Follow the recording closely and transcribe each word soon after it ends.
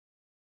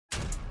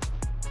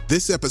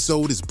This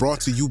episode is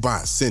brought to you by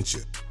Essentia.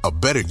 A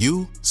better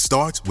you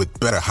starts with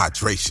better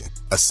hydration.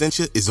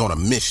 Essentia is on a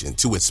mission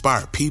to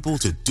inspire people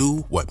to do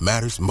what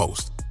matters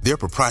most. Their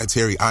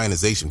proprietary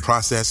ionization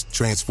process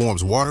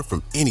transforms water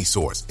from any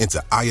source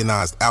into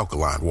ionized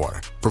alkaline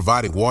water,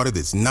 providing water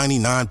that's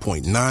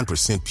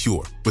 99.9%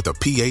 pure with a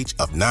pH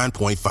of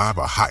 9.5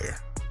 or higher.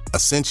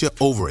 Essentia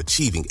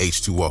overachieving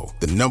H2O,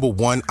 the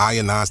 #1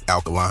 ionized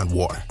alkaline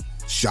water.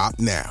 Shop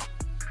now.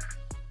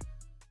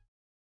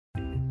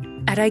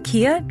 At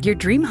IKEA, your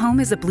dream home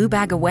is a blue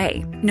bag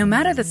away. No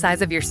matter the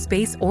size of your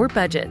space or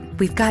budget,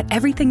 we've got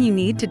everything you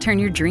need to turn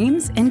your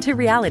dreams into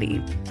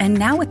reality. And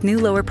now with new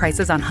lower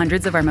prices on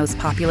hundreds of our most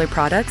popular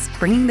products,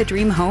 bringing the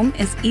dream home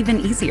is even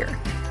easier.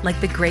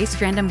 Like the gray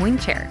Strandom wing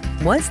chair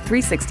was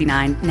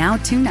 $369, now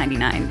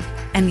 $299.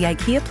 And the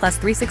IKEA Plus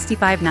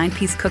 365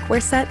 9-piece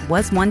cookware set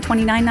was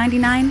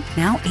 $129.99,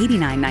 now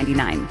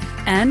 $89.99.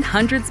 And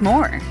hundreds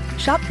more.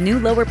 Shop new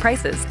lower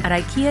prices at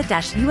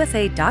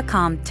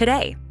IKEA-USA.com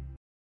today.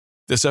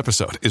 This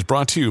episode is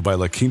brought to you by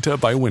La Quinta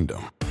by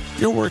Wyndham.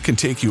 Your work can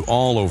take you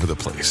all over the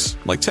place,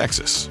 like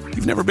Texas.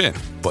 You've never been,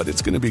 but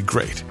it's going to be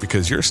great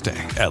because you're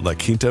staying at La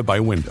Quinta by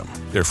Wyndham.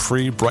 Their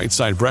free Bright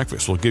Side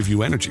breakfast will give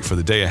you energy for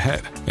the day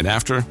ahead. And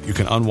after, you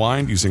can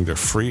unwind using their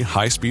free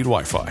high-speed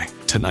Wi-Fi.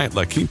 Tonight,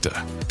 La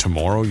Quinta.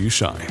 Tomorrow, you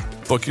shine.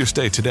 Book your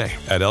stay today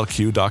at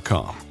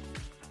LQ.com.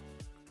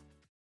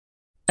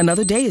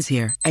 Another day is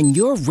here, and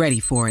you're ready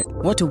for it.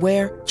 What to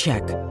wear?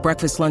 Check.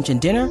 Breakfast, lunch, and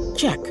dinner?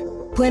 Check.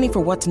 Planning for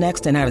what's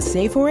next and how to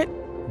save for it?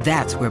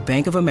 That's where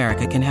Bank of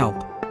America can help.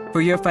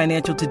 For your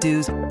financial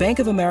to-dos, Bank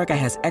of America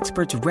has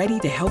experts ready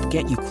to help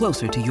get you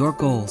closer to your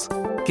goals.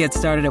 Get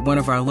started at one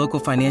of our local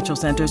financial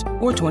centers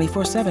or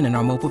 24/7 in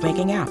our mobile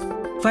banking app.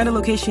 Find a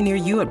location near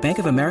you at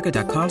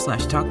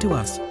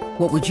bankofamerica.com/talktous.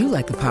 What would you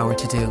like the power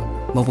to do?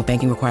 Mobile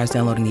banking requires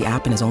downloading the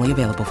app and is only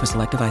available for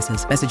select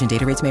devices. Message and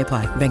data rates may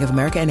apply. Bank of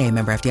America N.A.,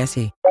 member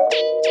FDIC.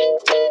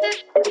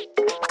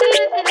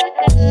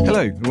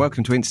 Hello and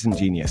welcome to Instant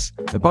Genius,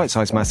 a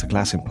bite-sized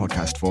masterclass in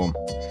podcast form.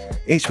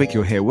 Each week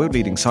you'll hear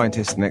world-leading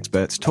scientists and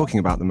experts talking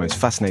about the most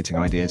fascinating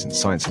ideas in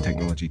science and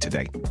technology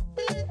today.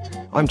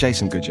 I'm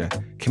Jason Goodger,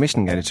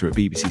 commissioning editor at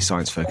BBC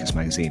Science Focus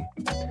magazine.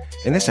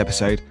 In this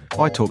episode,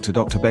 I talk to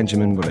Dr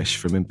Benjamin Mullish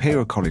from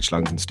Imperial College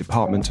London's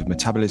Department of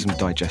Metabolism,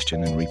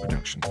 Digestion and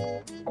Reproduction.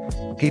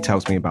 He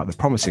tells me about the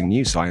promising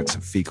new science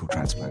of faecal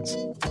transplants.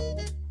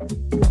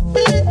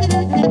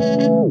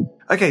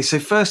 Okay, so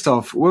first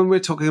off, when we're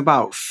talking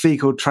about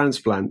faecal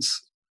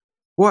transplants,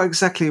 what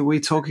exactly are we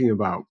talking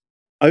about?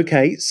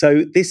 Okay,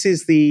 so this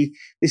is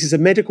a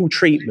medical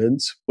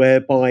treatment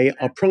whereby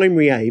our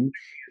primary aim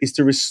is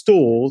to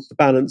restore the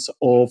balance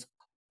of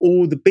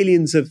all the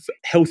billions of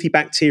healthy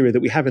bacteria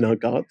that we have in our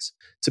guts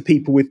to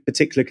people with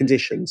particular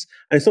conditions.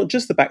 And it's not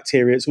just the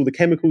bacteria; it's all the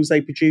chemicals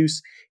they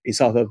produce.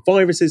 It's other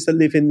viruses that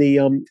live in the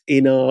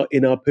in our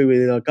poo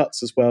and in our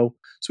guts as well.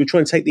 So we're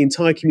trying to take the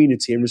entire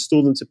community and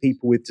restore them to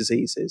people with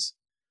diseases.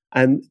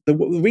 And the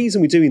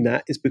reason we're doing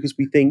that is because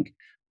we think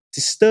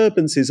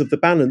disturbances of the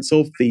balance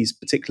of these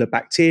particular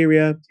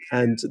bacteria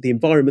and the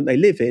environment they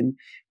live in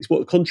is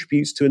what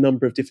contributes to a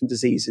number of different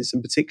diseases,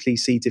 and particularly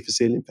C.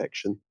 difficile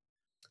infection.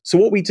 So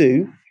what we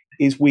do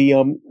is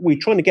we're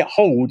trying to get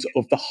hold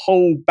of the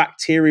whole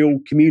bacterial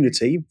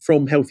community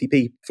from healthy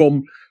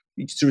people,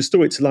 to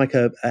restore it to like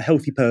a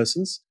healthy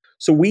person's.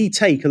 So we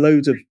take a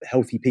load of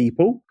healthy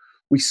people,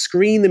 we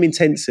screen them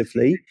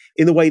intensively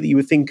in the way that you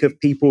would think of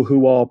people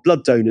who are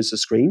blood donors are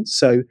screened.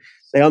 So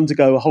they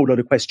undergo a whole lot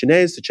of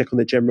questionnaires to check on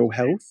their general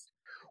health.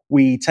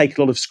 We take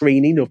a lot of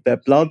screening of their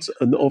blood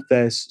and of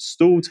their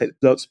stool, take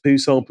lots of poo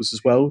samples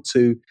as well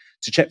to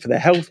check for their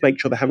health, make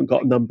sure they haven't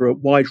got a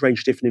wide range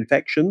of different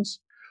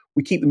infections.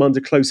 We keep them under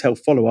close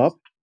health follow-up.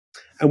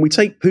 And we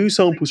take poo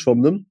samples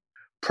from them,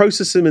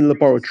 process them in the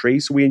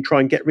laboratory, so we try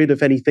and get rid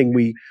of anything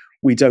we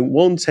don't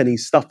want, any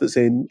stuff that's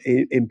in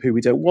poo we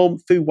don't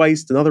want, food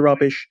waste and other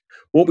rubbish.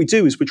 What we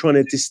do is we're trying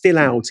to distill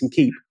out and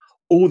keep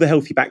all the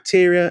healthy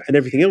bacteria and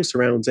everything else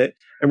around it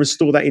and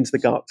restore that into the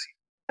gut.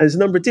 And there's a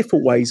number of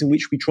different ways in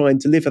which we try and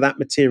deliver that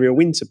material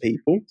into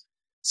people.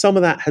 Some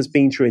of that has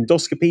been through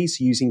endoscopy,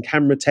 so using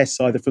camera tests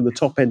either from the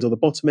top end or the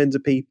bottom end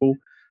of people.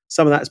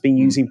 Some of that's been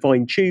using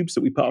fine tubes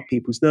that we put up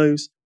people's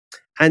nose.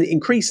 And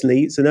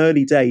increasingly, it's in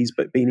early days,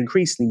 but being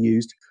increasingly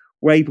used,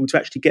 we're able to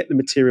actually get the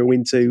material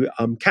into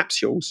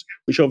capsules,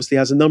 which obviously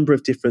has a number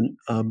of different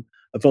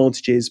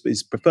advantages, but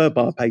is preferred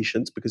by our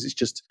patients because it's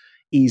just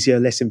easier,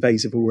 less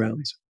invasive all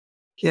round.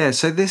 Yeah,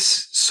 so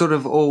this sort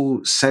of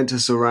all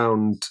centers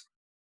around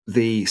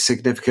the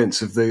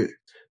significance of the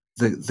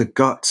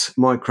gut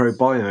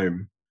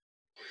microbiome.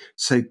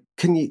 So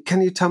can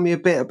you tell me a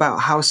bit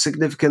about how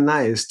significant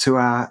that is to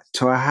our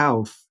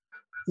health?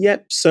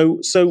 Yep. So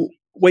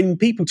when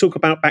people talk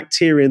about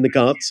bacteria in the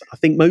gut, I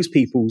think most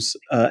people's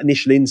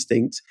initial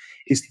instinct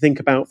is to think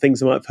about things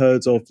they might have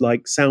heard of,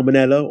 like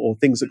salmonella or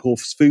things that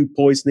cause food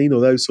poisoning or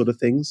those sort of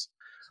things.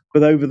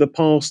 But over the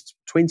past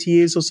 20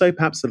 years or so,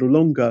 perhaps a little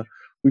longer,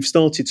 we've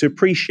started to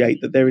appreciate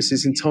that there is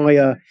this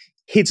entire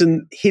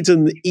hidden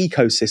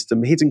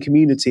ecosystem, hidden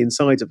community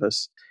inside of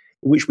us.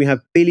 in which we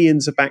have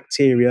billions of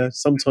bacteria,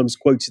 sometimes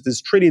quoted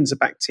as trillions of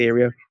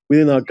bacteria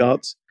within our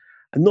gut.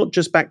 And not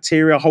just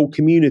bacteria, a whole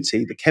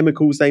community, the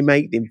chemicals they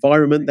make, the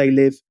environment they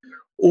live,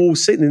 all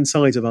sitting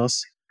inside of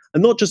us.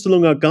 And not just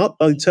along our gut,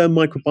 the term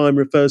microbiome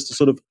refers to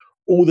sort of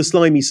all the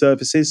slimy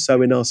surfaces.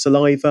 So in our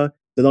saliva,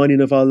 the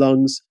lining of our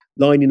lungs,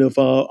 lining of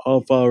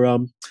our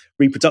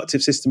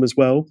reproductive system as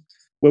well,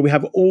 where we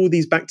have all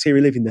these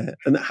bacteria living there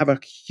and that have a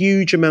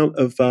huge amount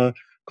of,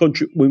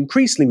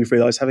 increasingly we've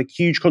realised, have a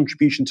huge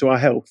contribution to our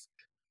health.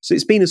 So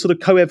it's been a sort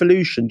of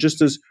co-evolution,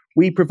 just as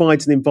we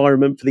provide an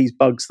environment for these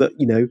bugs that,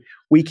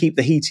 we keep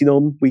the heating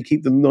on, we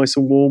keep them nice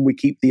and warm, we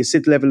keep the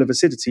level of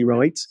acidity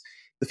right.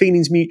 The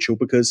feeling's mutual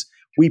because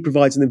we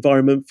provide an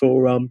environment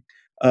for,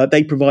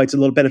 they provide a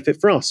lot of benefit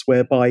for us,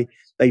 whereby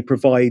they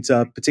provide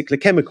particular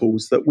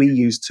chemicals that we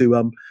use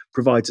to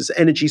provide us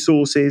energy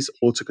sources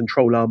or to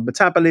control our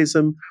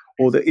metabolism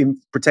or that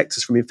protect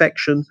us from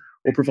infection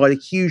or provide a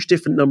huge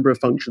different number of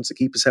functions to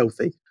keep us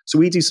healthy. So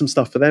we do some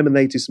stuff for them and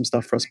they do some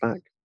stuff for us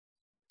back.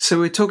 So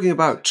we're talking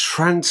about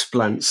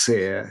transplants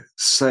here.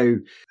 So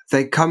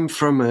they come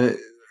from a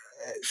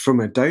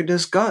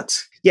donor's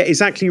gut? Yeah,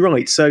 exactly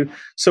right. So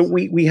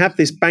we have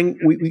this bank.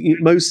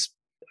 Most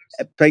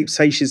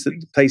places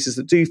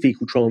that do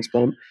fecal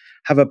transplant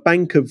have a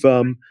bank of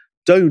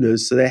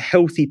donors. So they're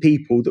healthy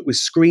people that we're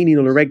screening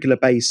on a regular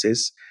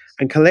basis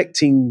and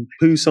collecting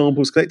poo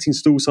samples, collecting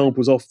stool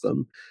samples off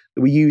them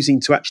that we're using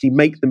to actually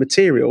make the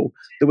material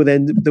that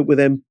we're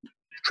then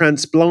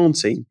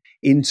transplanting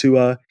into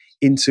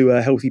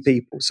healthy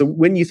people. So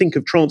when you think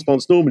of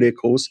transplants normally, of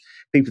course,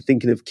 people are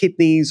thinking of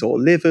kidneys or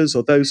livers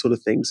or those sort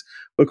of things.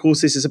 But of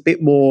course, this is a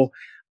bit more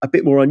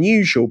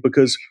unusual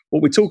because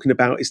what we're talking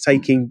about is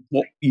taking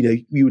what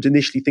you would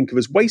initially think of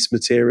as waste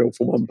material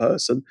from one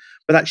person,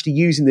 but actually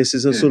using this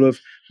as a sort of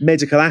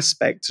medical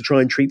aspect to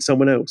try and treat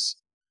someone else.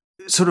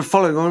 Sort of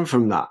following on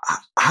from that,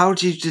 how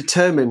do you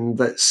determine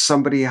that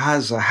somebody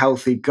has a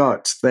healthy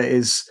gut that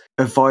is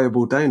a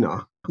viable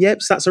donor?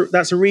 Yep, so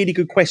that's a really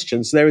good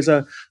question. So there is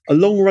a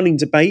long-running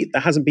debate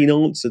that hasn't been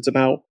answered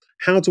about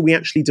how do we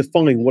actually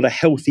define what a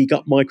healthy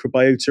gut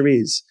microbiota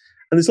is.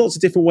 And there's lots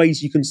of different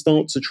ways you can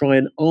start to try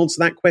and answer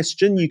that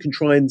question. You can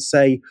try and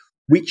say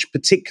which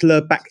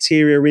particular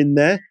bacteria are in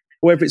there.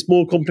 However, it's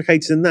more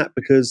complicated than that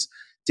because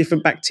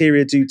different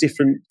bacteria do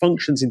different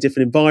functions in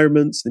different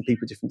environments and in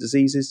people with different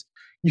diseases.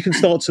 You can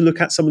start to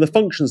look at some of the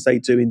functions they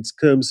do in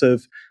terms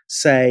of,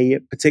 say,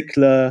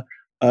 particular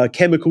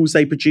chemicals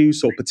they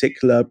produce or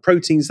particular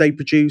proteins they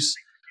produce.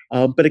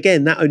 But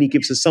again, that only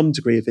gives us some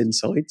degree of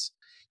insight.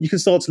 You can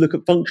start to look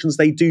at functions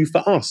they do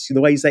for us, the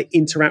ways they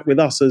interact with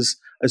us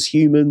as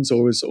humans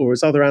or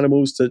as other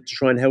animals to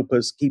try and help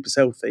us keep us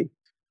healthy.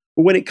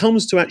 But when it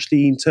comes to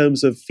actually in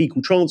terms of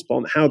fecal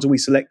transplant, how do we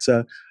select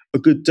a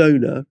good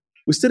donor?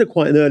 We're still at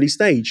quite an early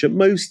stage.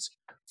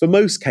 For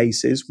most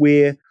cases,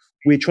 we're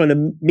trying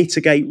to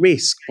mitigate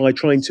risk by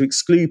trying to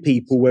exclude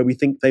people where we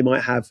think they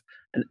might have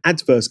an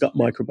adverse gut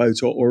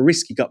microbiota or a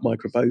risky gut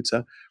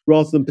microbiota,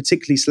 rather than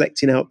particularly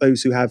selecting out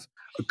those who have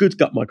a good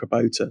gut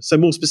microbiota. So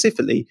more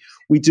specifically,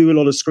 we do a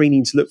lot of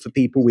screening to look for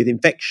people with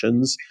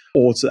infections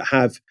or to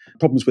have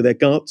problems with their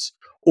guts,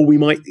 or we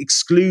might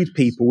exclude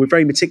people. We're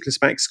very meticulous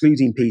about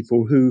excluding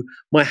people who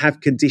might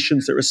have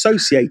conditions that are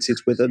associated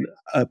with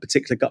a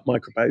particular gut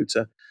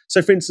microbiota.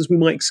 So for instance, we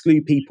might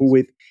exclude people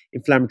with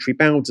inflammatory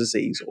bowel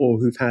disease or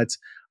who've had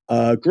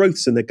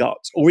growths in their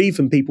gut, or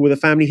even people with a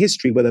family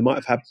history where they might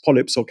have had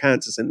polyps or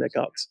cancers in their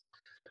gut.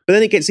 But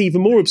then it gets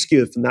even more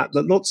obscure than that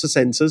lots of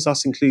centres,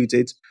 us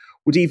included,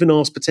 would even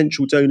ask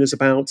potential donors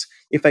about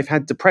if they've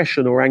had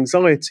depression or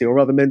anxiety or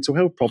other mental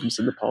health problems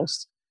in the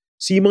past.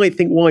 So you might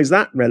think, why is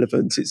that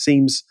relevant? It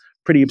seems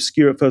pretty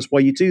obscure at first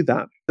why you do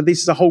that. But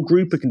this is a whole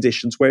group of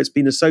conditions where it's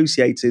been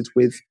associated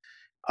with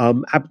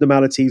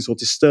abnormalities or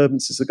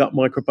disturbances of the gut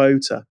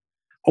microbiota.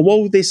 And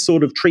while this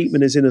sort of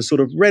treatment is in a sort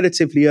of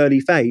relatively early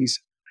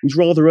phase, we'd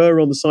rather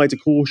err on the side of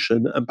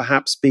caution and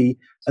perhaps be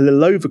a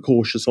little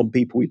overcautious on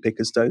people we pick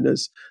as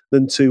donors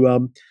than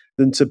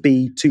to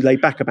be too laid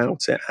back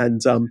about it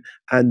and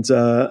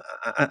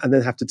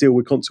then have to deal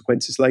with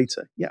consequences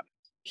later. Yeah.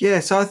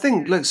 Yeah, so I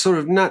think, sort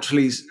of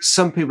naturally,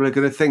 some people are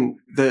going to think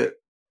that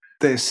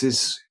this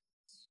is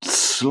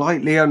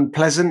slightly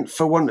unpleasant,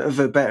 for want of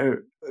a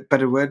better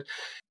word.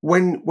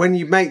 When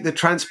you make the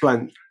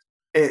transplant,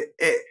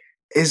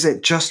 is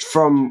it just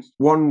from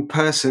one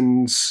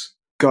person's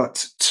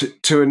gut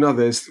to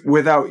another's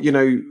without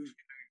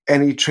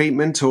any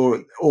treatment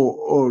or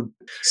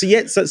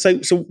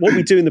so what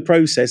we do in the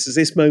process is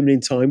this moment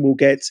in time we'll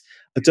get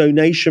a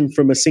donation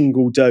from a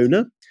single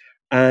donor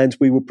and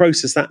we will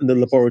process that in the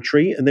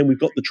laboratory, and then we've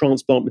got the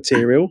transplant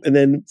material, and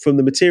then from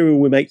the material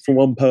we make from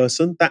one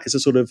person, that is a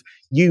sort of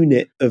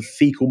unit of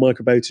fecal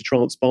microbiota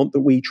transplant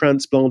that we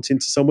transplant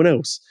into someone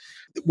else.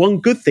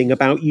 One good thing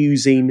about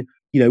using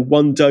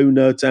one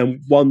donor and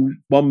one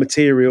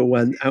material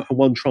and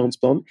one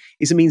transplant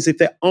is it means if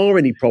there are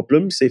any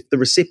problems, if the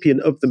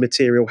recipient of the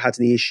material had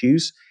any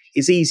issues,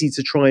 it's easy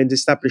to try and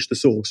establish the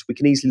source. We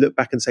can easily look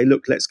back and say,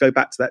 look, let's go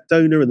back to that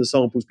donor and the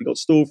samples we got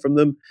stored from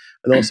them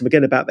and ask them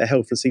again about their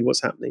health and see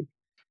what's happening.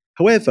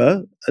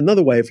 However,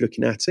 another way of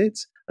looking at it,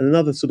 and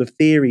another sort of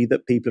theory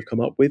that people have come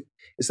up with,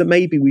 is that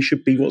maybe we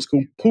should be what's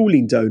called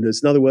pooling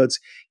donors. In other words,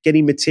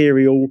 getting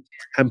material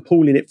and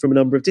pooling it from a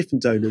number of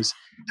different donors.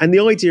 And the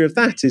idea of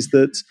that is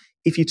that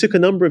if you took a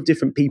number of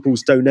different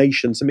people's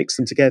donations and mixed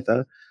them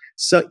together,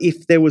 so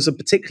if there was a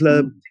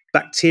particular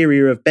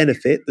bacteria of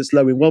benefit that's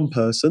low in one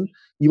person,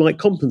 you might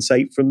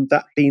compensate from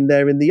that being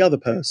there in the other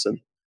person.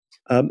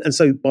 And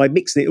so by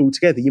mixing it all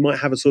together, you might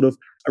have a sort of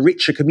a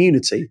richer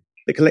community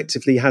that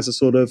collectively has a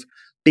sort of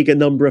bigger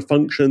number of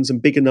functions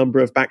and bigger number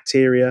of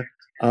bacteria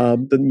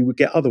than you would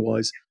get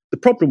otherwise. The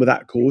problem with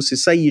that, of course,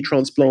 is say you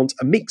transplant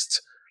a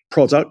mixed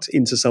product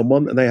into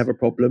someone and they have a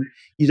problem.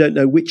 You don't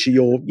know which of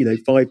your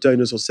 5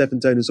 donors or 7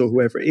 donors or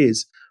whoever it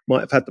is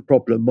might have had the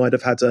problem, might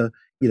have had a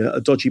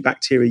dodgy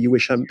bacteria you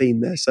wish hadn't been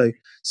there. So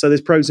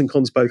there's pros and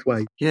cons both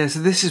ways. Yeah, so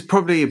this is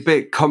probably a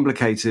bit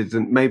complicated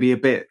and maybe a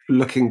bit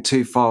looking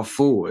too far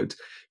forward.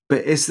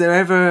 But is there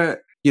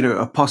ever,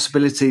 a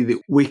possibility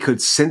that we could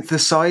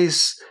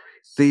synthesize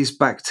these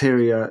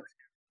bacteria,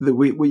 that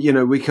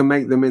we can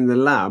make them in the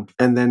lab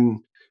and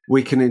then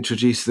we can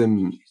introduce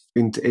them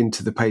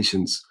into the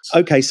patients?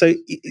 Okay, so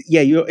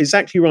yeah, you're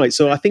exactly right.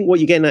 So I think what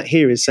you're getting at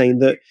here is saying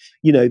that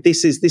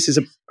this is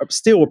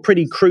still a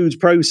pretty crude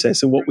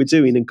process in what we're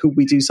doing, and could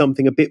we do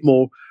something a bit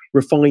more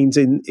refined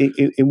in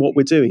what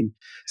we're doing?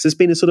 So there's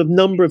been a sort of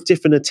number of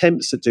different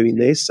attempts at doing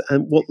this,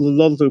 and what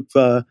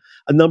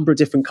a number of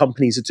different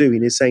companies are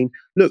doing is saying,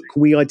 look,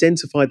 can we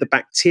identify the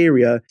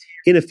bacteria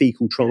in a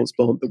fecal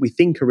transplant that we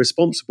think are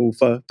responsible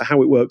for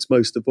how it works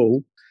most of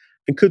all?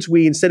 And could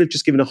we, instead of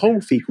just giving a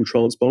whole fecal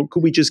transplant,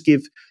 could we just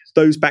give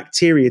those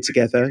bacteria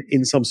together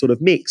in some sort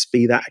of mix,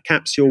 be that a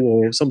capsule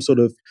or some sort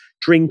of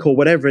drink or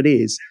whatever it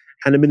is,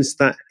 and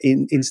administer that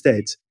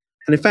instead?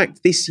 And in fact,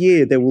 this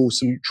year there were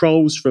some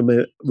trials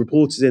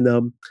reported in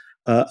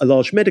a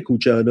large medical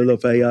journal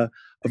of a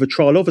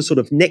trial of a sort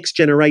of next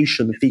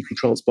generation fecal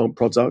transplant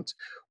product,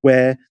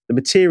 where the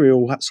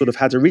material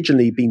had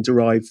originally been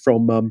derived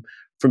from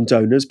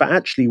donors, but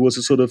actually was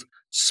a sort of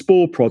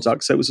spore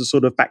product. So it was a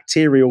sort of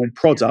bacterial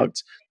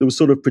product that was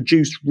sort of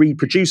produced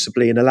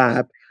reproducibly in a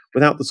lab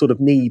without the sort of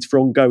need for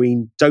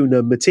ongoing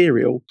donor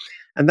material.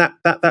 And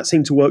that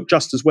seemed to work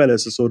just as well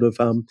as a sort of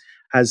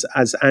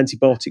as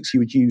antibiotics you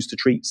would use to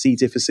treat C.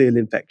 difficile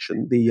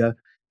infection.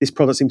 This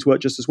product seemed to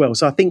work just as well.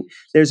 So I think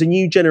there's a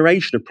new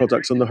generation of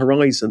products on the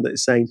horizon that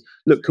is saying,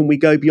 look, can we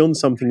go beyond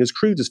something as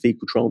crude as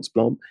fecal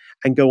transplant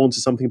and go on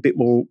to something a bit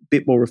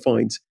more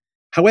refined?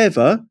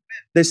 However,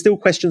 there's still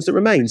questions that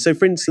remain. So,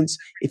 for instance,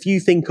 if you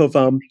think of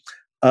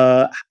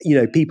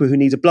people who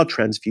need a blood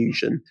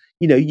transfusion,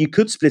 you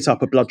could split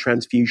up a blood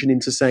transfusion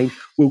into saying,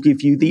 we'll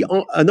give you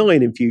an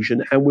iron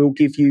infusion, and we'll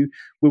give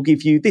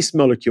you this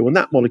molecule and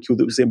that molecule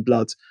that was in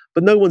blood.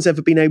 But no one's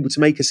ever been able to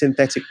make a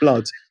synthetic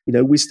blood.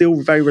 We're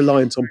still very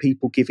reliant on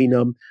people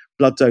giving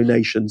blood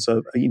donations,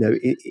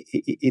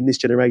 in this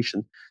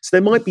generation. So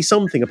there might be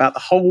something about the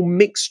whole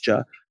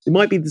mixture. There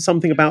might be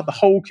something about the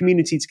whole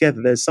community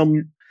together. There's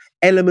some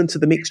element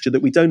of the mixture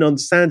that we don't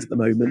understand at the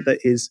moment that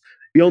is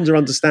beyond our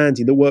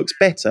understanding, that works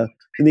better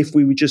than if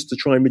we were just to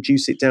try and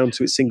reduce it down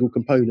to its single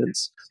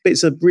components. But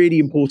it's a really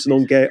important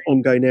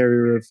ongoing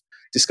area of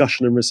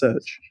discussion and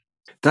research.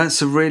 That's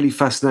a really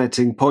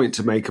fascinating point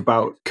to make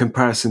about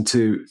comparison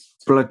to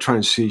blood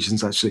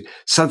transfusions, actually.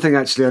 Something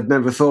actually I'd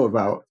never thought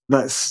about.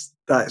 That's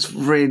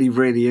really,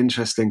 really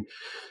interesting.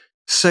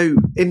 So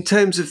in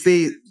terms of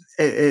if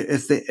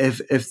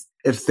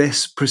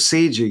this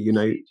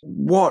procedure,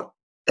 what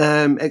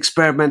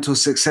experimental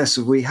success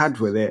have we had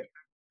with it?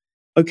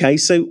 Okay,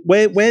 so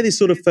where this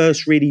sort of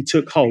first really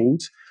took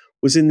hold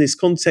was in this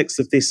context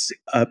of this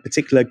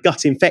particular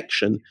gut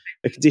infection,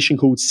 a condition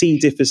called C.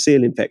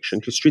 difficile infection,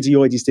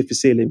 Clostridioides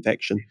difficile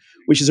infection,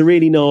 which is a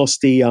really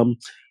nasty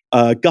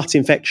gut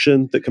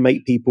infection that can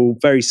make people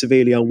very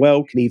severely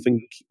unwell, can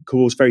even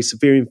cause very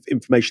severe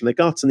inflammation in the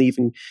gut, and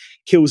even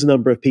kills a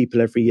number of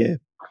people every year.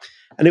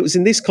 And it was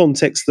in this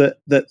context that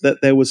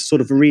there was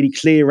sort of a really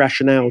clear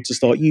rationale to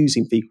start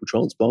using fecal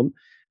transplant.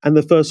 And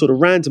the first sort of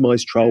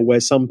randomized trial where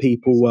some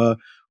people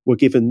were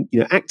given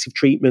active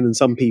treatment and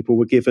some people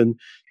were given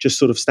just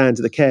sort of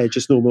standard of care,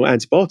 just normal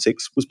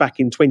antibiotics, was back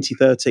in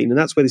 2013. And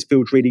that's where this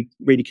field really,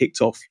 really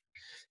kicked off.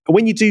 And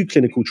when you do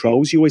clinical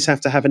trials, you always have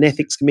to have an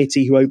ethics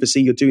committee who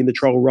oversee you're doing the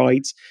trial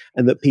right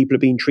and that people are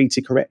being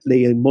treated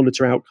correctly and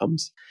monitor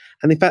outcomes.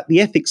 And in fact, the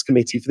ethics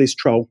committee for this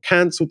trial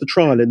cancelled the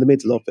trial in the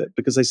middle of it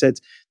because they said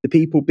the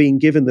people being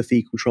given the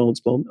fecal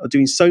transplant are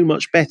doing so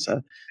much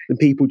better than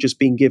people just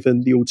being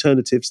given the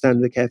alternative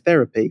standard of care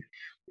therapy.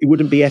 It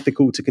wouldn't be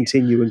ethical to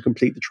continue and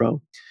complete the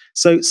trial.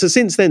 So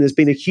since then, there's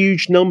been a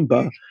huge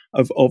number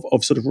of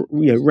sort of what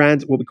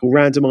we call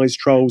randomized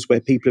trials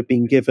where people have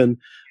been given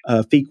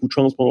fecal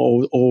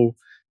transplant or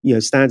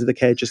standard of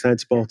care, just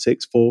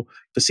antibiotics for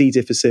C.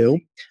 difficile.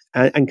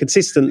 And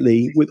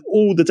consistently, with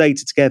all the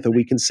data together,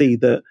 we can see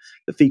that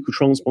the fecal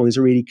transplant is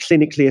a really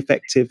clinically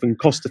effective and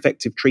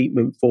cost-effective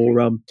treatment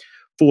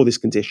for this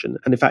condition.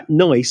 And in fact,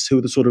 NICE, who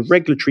are the sort of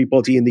regulatory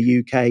body in the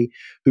UK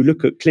who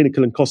look at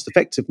clinical and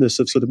cost-effectiveness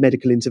of sort of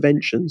medical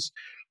interventions,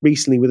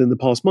 recently, within the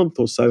past month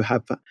or so,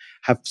 have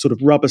sort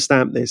of rubber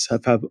stamped this,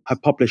 have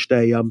published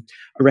a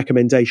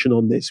recommendation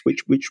on this,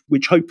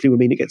 which hopefully will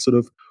mean it gets sort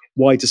of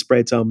wider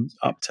spread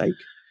uptake.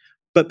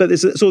 But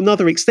there's sort of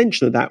another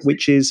extension of that,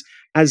 which is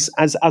as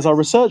our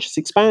research has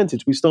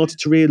expanded, we've started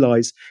to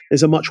realise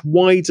there's a much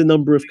wider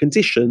number of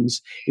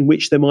conditions in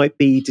which there might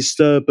be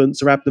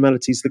disturbance or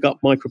abnormalities of the gut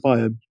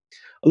microbiome.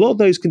 A lot of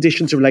those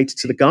conditions are related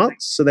to the gut,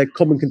 so they're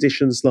common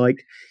conditions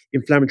like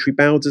inflammatory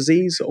bowel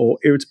disease or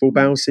irritable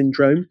bowel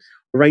syndrome,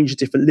 a range of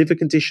different liver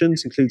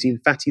conditions, including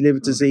fatty liver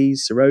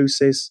disease,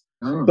 cirrhosis.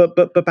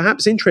 But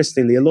perhaps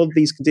interestingly, a lot of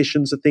these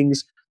conditions are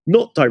things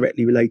not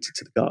directly related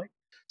to the gut.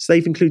 So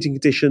they've included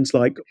conditions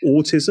like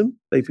autism,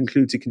 they've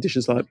included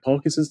conditions like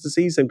Parkinson's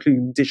disease, they've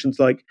included conditions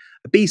like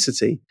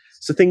obesity.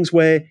 So things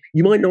where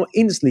you might not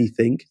instantly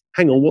think,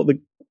 hang on, what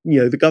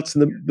the guts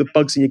and the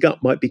bugs in your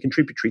gut might be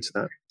contributory to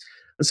that.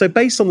 And so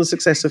based on the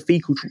success of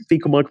fecal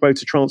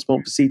microbiota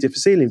transplant for C.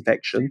 difficile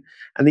infection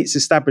and its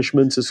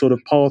establishment as sort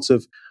of part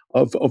of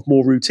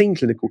more routine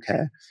clinical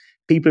care,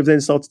 people have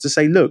then started to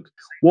say, look,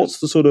 what's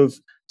the sort of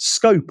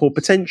scope or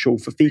potential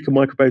for fecal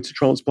microbiota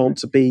transplant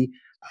to be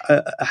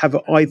have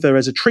either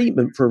as a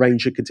treatment for a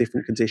range of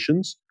different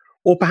conditions,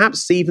 or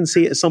perhaps even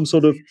see it as some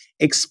sort of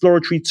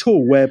exploratory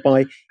tool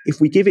whereby if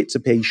we give it to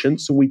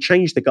patients and we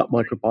change the gut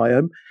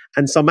microbiome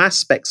and some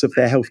aspects of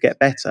their health get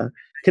better,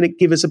 can it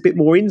give us a bit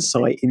more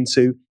insight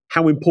into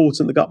how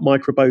important the gut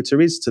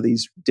microbiota is to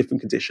these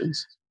different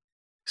conditions?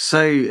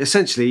 So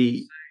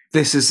essentially,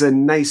 this is a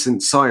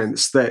nascent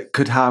science that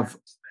could have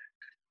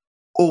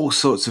all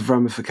sorts of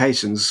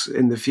ramifications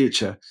in the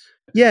future.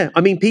 Yeah,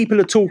 I mean, people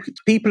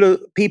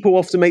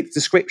often make the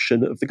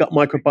description of the gut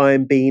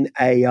microbiome being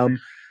a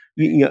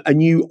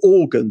new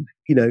organ,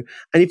 and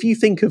if you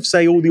think of,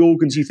 say, all the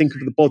organs you think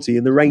of the body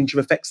and the range of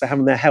effects they have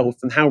on their health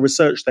and how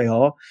researched they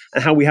are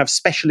and how we have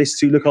specialists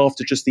who look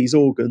after just these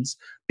organs,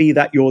 be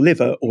that your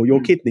liver or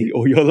your kidney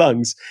or your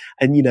lungs,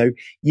 and,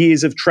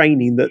 years of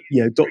training that,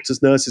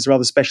 doctors, nurses or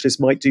other specialists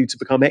might do to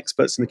become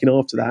experts in looking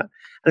after that.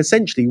 And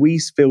essentially we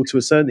feel to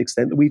a certain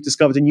extent that we've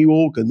discovered a new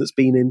organ that's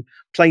been in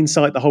plain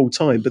sight the whole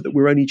time, but that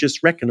we're only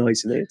just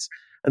recognizing it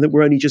and that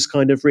we're only just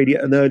kind of really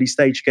at an early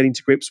stage of getting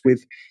to grips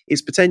with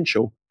its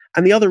potential.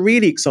 And the other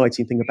really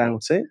exciting thing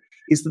about it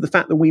is that the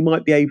fact that we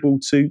might be able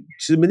to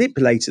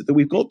manipulate it, that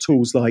we've got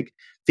tools like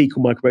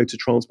fecal microbiota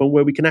transplant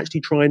where we can actually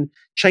try and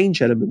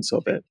change elements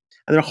of it.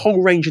 And there are a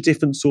whole range of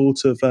different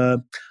sort of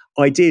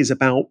ideas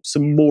about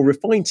some more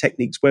refined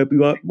techniques where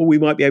we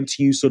might be able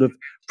to use sort of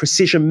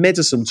precision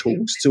medicine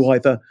tools to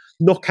either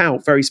knock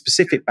out very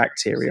specific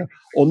bacteria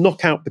or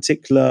knock out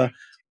particular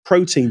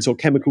proteins or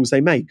chemicals they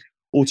make,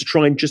 or to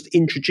try and just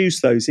introduce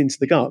those into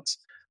the gut.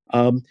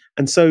 And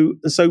so,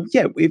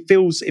 it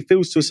feels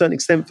to a certain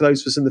extent for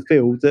those of us in the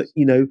field that,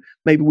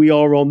 maybe we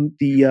are on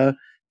the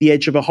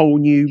edge of a whole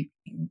new,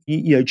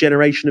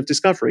 generation of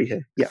discovery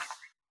here. Yeah.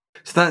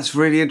 So that's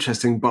really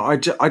interesting.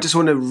 But I just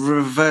want to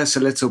reverse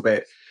a little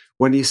bit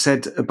when you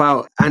said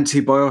about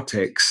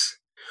antibiotics.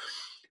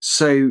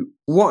 So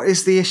what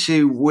is the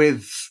issue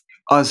with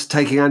us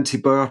taking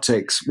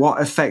antibiotics?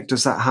 What effect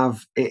does that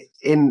have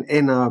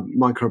in our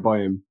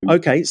microbiome?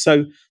 Okay,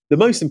 so the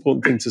most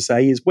important thing to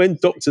say is when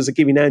doctors are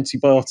giving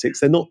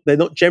antibiotics, they're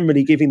not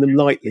generally giving them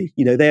lightly.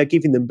 They are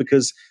giving them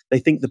because they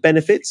think the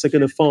benefits are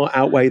going to far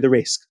outweigh the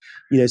risk.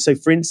 So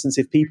for instance,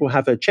 if people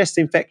have a chest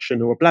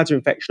infection or a bladder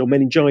infection or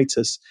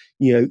meningitis,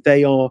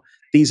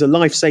 these are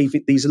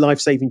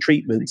life-saving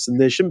treatments,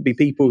 and there shouldn't be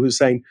people who are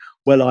saying,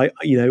 well,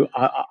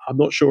 I'm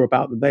not sure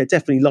about them. They're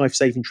definitely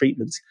life-saving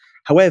treatments.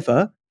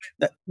 However,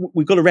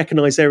 we've got to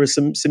recognise there are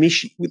some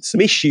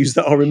issues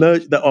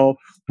that are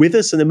with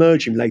us and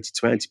emerging related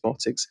to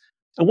antibiotics.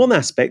 And one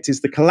aspect is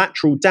the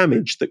collateral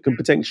damage that can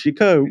potentially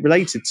occur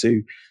related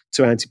to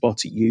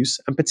antibiotic use,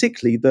 and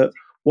particularly that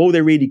while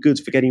they're really good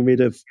for getting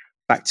rid of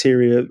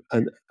bacteria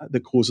and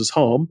that causes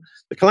harm,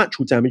 the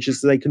collateral damage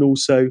is that they can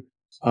also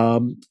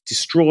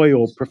destroy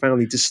or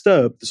profoundly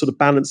disturb the sort of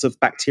balance of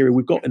bacteria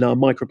we've got in our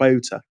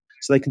microbiota.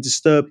 So they can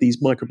disturb these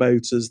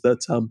microbiotas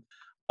that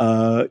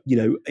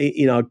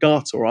in our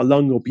gut or our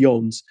lung or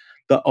beyond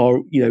that are,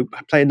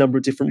 play a number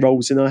of different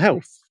roles in our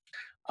health.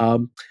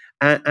 And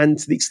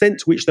to the extent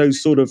to which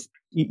those sort of,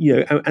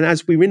 and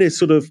as we're in a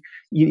sort of,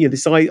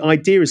 this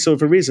idea has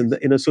sort of arisen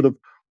that in a sort of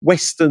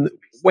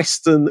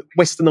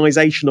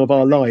westernization of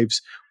our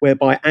lives,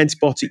 whereby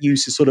antibiotic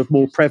use is sort of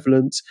more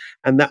prevalent,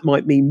 and that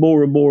might mean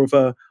more and more of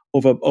a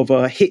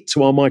hit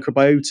to our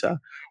microbiota.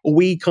 Or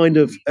we kind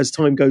of, as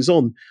time goes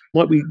on,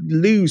 might we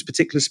lose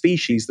particular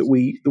species that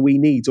we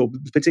need, or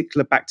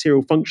particular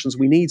bacterial functions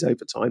we need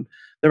over time?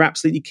 They're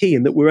absolutely key,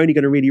 and that we're only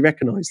going to really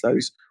recognise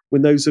those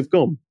when those have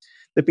gone.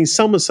 There've been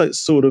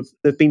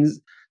there've been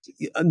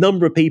a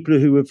number of people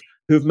who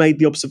have made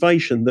the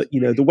observation that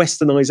the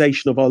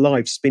westernization of our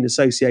lives has been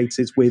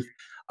associated with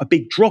a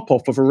big drop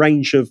off of a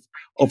range of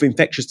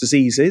infectious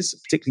diseases,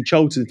 particularly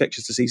childhood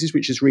infectious diseases,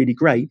 which is really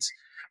great.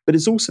 But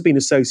it's also been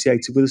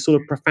associated with a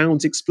sort of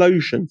profound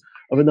explosion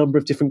of a number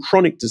of different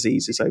chronic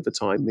diseases over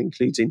time,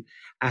 including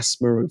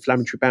asthma,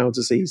 inflammatory bowel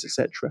disease,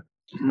 etc.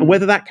 And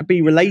whether that could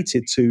be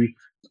related to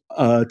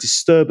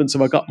disturbance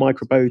of our gut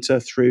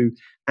microbiota through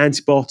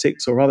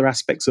antibiotics or other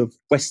aspects of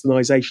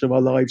westernization of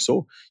our lives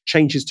or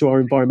changes to our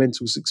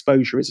environmental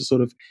exposure is a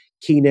sort of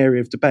keen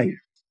area of debate.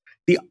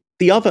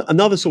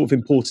 Another sort of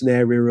important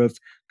area of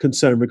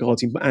concern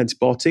regarding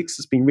antibiotics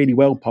that's been really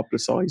well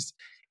publicized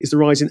is the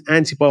rise in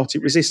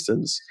antibiotic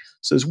resistance.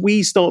 So as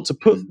we start to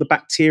put the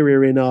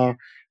bacteria in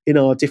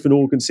our different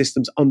organ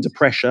systems under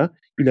pressure,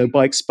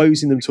 by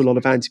exposing them to a lot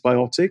of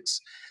antibiotics,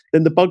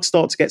 then the bugs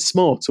start to get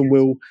smart and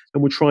will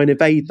try and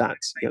evade that.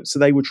 So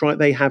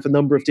they have a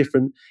number of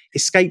different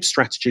escape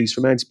strategies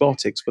from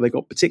antibiotics where they've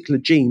got particular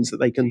genes that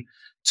they can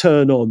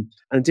turn on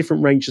and a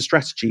different range of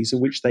strategies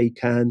in which they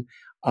can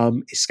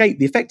escape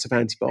the effect of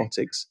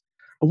antibiotics.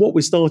 And what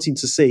we're starting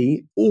to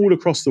see all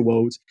across the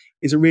world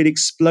is a real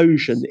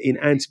explosion in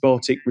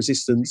antibiotic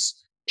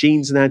resistance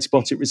genes and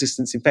antibiotic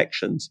resistance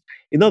infections.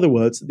 In other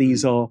words,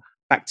 these are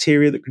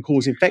bacteria that can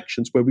cause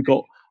infections where we've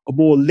got a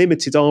more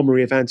limited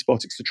armory of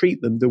antibiotics to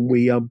treat them than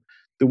we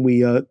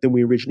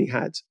originally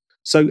had.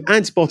 So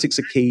antibiotics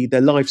are key.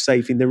 They're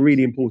life-saving. They're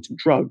really important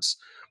drugs.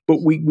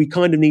 But we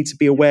kind of need to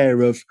be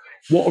aware of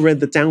what are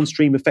the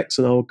downstream effects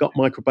on our gut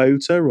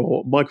microbiota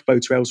or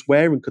microbiota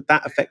elsewhere, and could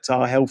that affect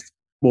our health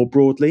more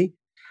broadly?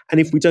 And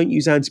if we don't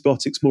use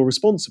antibiotics more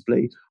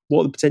responsibly,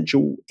 what are the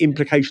potential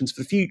implications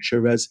for the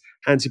future as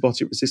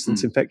antibiotic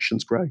resistance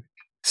infections grow?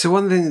 So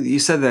one thing that you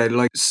said there,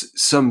 like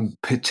some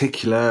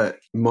particular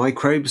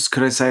microbes,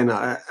 could I say, in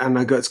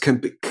our guts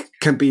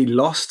can be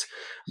lost.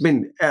 I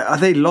mean, are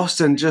they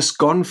lost and just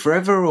gone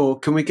forever, or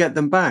can we get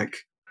them back?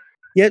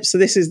 Yep. So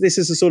this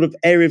is a sort of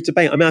area of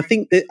debate. I mean, I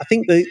think the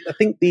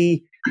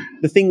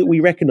thing that we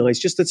recognise,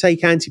 just to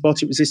take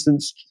antibiotic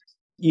resistance,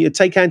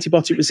 take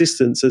antibiotic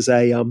resistance as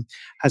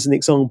an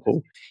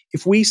example.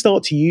 If we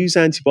start to use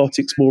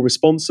antibiotics more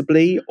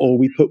responsibly, or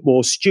we put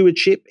more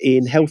stewardship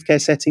in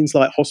healthcare settings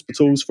like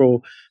hospitals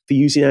for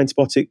using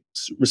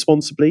antibiotics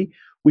responsibly,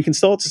 we can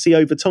start to see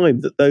over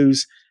time that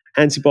those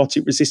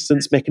antibiotic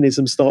resistance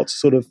mechanisms start to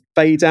sort of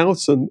fade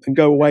out and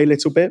go away a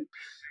little bit.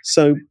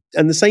 So,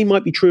 and the same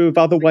might be true of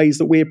other ways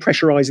that we're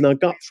pressurizing our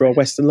gut through our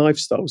Western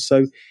lifestyle.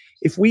 So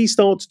if we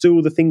start to do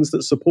all the things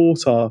that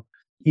support our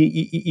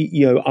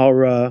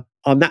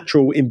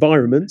natural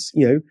environments,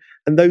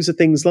 and those are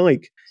things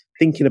like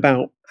thinking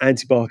about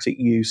antibiotic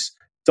use,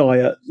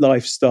 diet,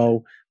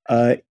 lifestyle,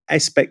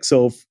 aspects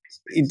of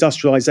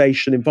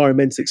industrialization,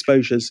 environmental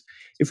exposures.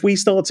 If we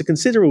start to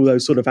consider all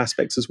those sort of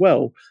aspects as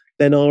well,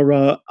 then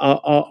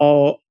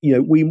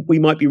we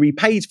might be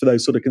repaid for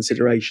those sort of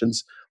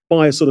considerations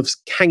by a sort of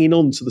hanging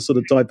on to the sort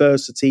of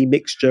diversity,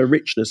 mixture,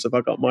 richness of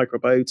our gut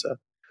microbiota.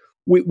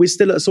 We're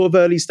still at a sort of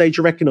early stage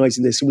of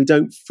recognizing this, and we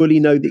don't fully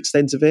know the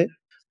extent of it.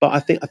 But I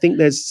think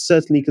there's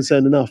certainly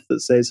concern enough that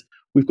says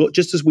we've got,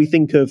 just as we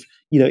think of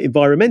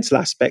environmental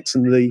aspects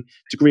and the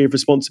degree of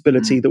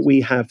responsibility that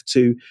we have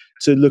to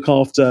look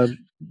after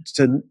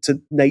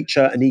to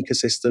nature and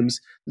ecosystems,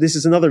 this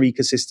is another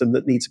ecosystem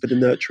that needs a bit of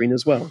nurturing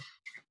as well.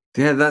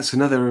 Yeah, that's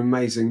another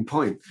amazing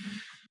point.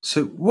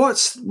 So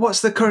what's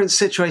the current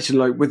situation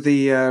like with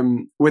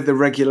the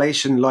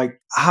regulation?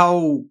 Like,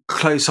 how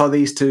close are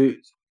these to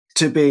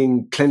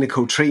being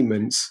clinical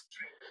treatments?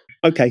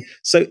 Okay,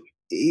 so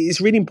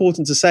it's really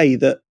important to say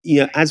that,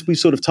 as we've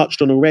sort of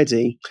touched on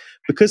already,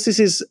 because this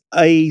is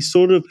a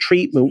sort of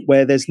treatment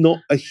where there's not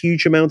a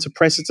huge amount of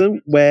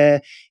precedent, where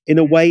in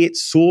a way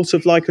it's sort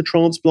of like a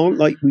transplant,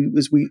 like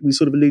we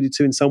sort of alluded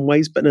to in some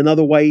ways, but in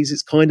other ways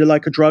it's kind of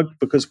like a drug,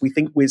 because we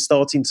think we're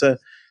starting to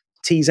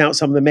tease out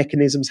some of the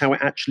mechanisms, how it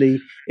actually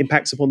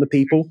impacts upon the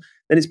people.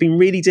 And it's been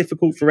really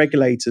difficult for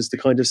regulators to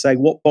kind of say,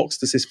 what box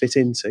does this fit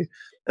into?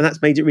 And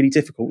that's made it really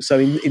difficult. So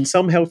in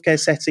some healthcare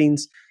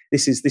settings,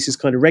 this is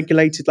kind of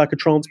regulated like a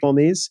transplant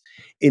is.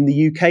 In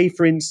the UK,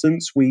 for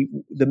instance,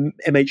 the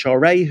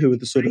MHRA, who are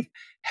the sort of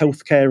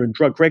healthcare and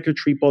drug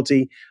regulatory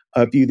body,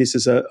 view this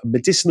as a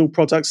medicinal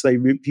product. So they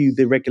view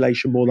the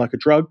regulation more like a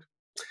drug.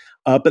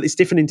 But it's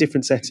different in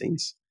different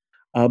settings.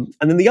 And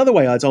then the other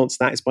way I'd answer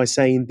that is by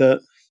saying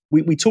that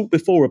we talked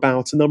before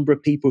about a number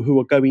of people who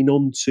are going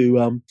on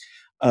to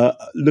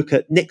look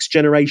at next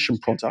generation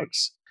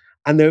products.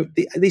 And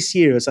this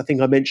year, as I think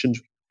I mentioned,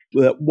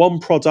 one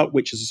product,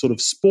 which is a sort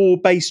of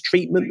spore-based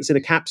treatment that's in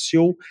a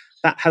capsule,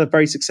 that had a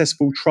very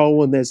successful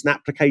trial, and there's an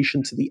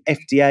application to the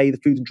FDA, the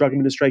Food and Drug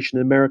Administration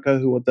in America,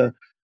 who are the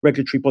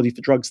regulatory body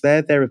for drugs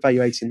there. They're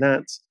evaluating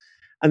that.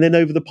 And then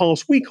over the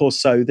past week or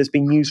so, there's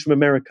been news from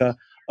America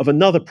of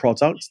another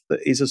product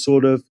that is a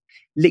sort of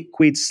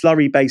liquid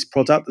slurry-based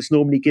product that's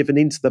normally given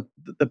into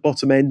the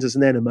bottom end as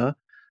an enema,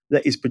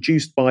 that is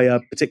produced by a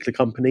particular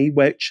company,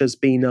 which has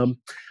been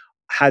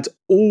had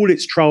all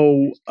its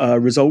trial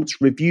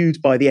results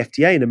reviewed by the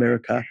FDA in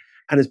America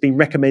and has been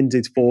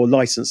recommended for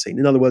licensing.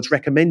 In other words,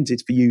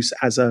 recommended for use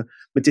as a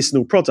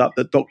medicinal product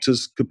that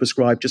doctors could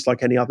prescribe just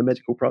like any other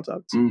medical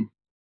product.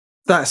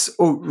 That's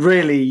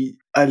really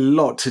a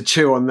lot to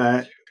chew on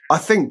there. I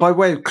think by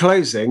way of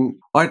closing,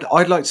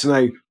 I'd like to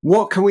know,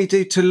 what can we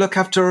do to look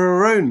after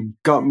our own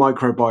gut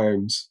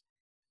microbiomes?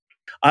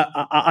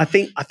 I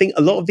think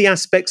a lot of the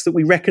aspects that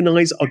we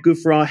recognise are good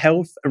for our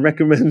health and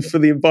recommend for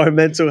the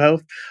environmental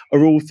health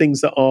are all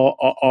things that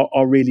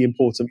are really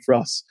important for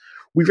us.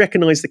 We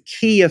recognise the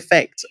key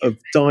effect of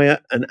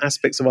diet and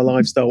aspects of our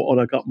lifestyle on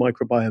our gut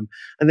microbiome.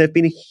 And there have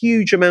been a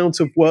huge amount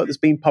of work that's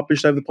been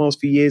published over the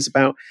past few years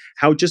about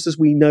how, just as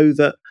we know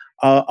that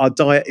our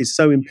diet is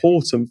so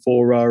important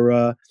for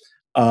our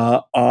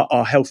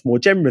health more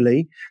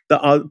generally,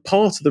 that are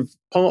part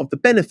of the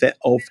benefit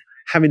of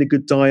having a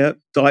good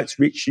diets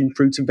rich in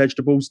fruits and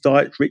vegetables,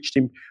 diets rich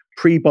in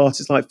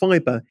prebiotics like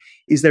fiber,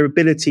 is their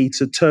ability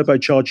to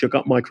turbocharge your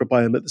gut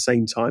microbiome at the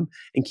same time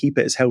and keep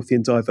it as healthy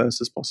and diverse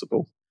as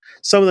possible.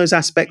 Some of those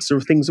aspects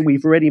are things that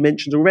we've already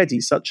mentioned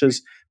such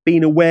as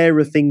being aware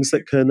of things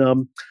that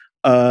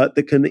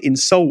can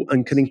insult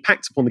and can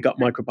impact upon the gut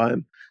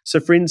microbiome. So,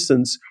 for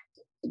instance,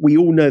 we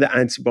all know that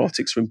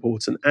antibiotics are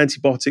important.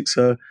 Antibiotics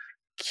are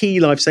key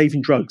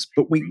life-saving drugs,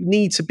 but we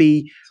need to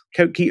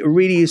keep a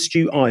really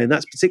astute eye, and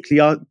that's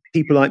particularly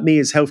people like me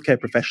as healthcare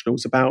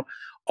professionals, about,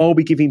 are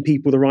we giving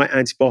people the right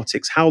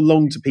antibiotics? How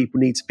long do people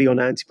need to be on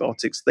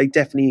antibiotics? They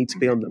definitely need to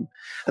be on them.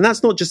 And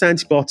that's not just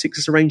antibiotics,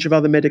 it's a range of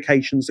other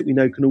medications that we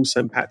know can also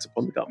impact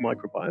upon the gut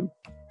microbiome.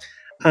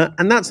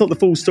 And that's not the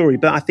full story,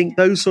 but I think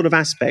those sort of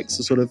aspects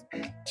are sort of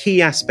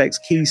key aspects,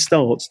 key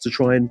starts to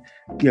try and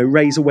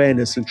raise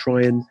awareness and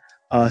try and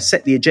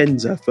set the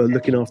agenda for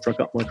looking after our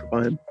gut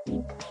microbiome.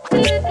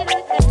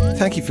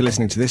 Thank you for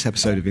listening to this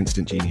episode of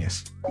Instant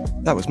Genius.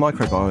 That was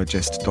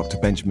microbiologist Dr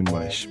Benjamin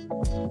Mullish.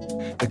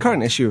 The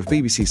current issue of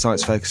BBC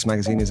Science Focus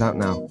magazine is out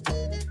now.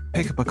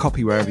 Pick up a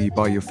copy wherever you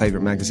buy your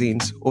favourite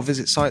magazines or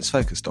visit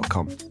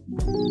sciencefocus.com.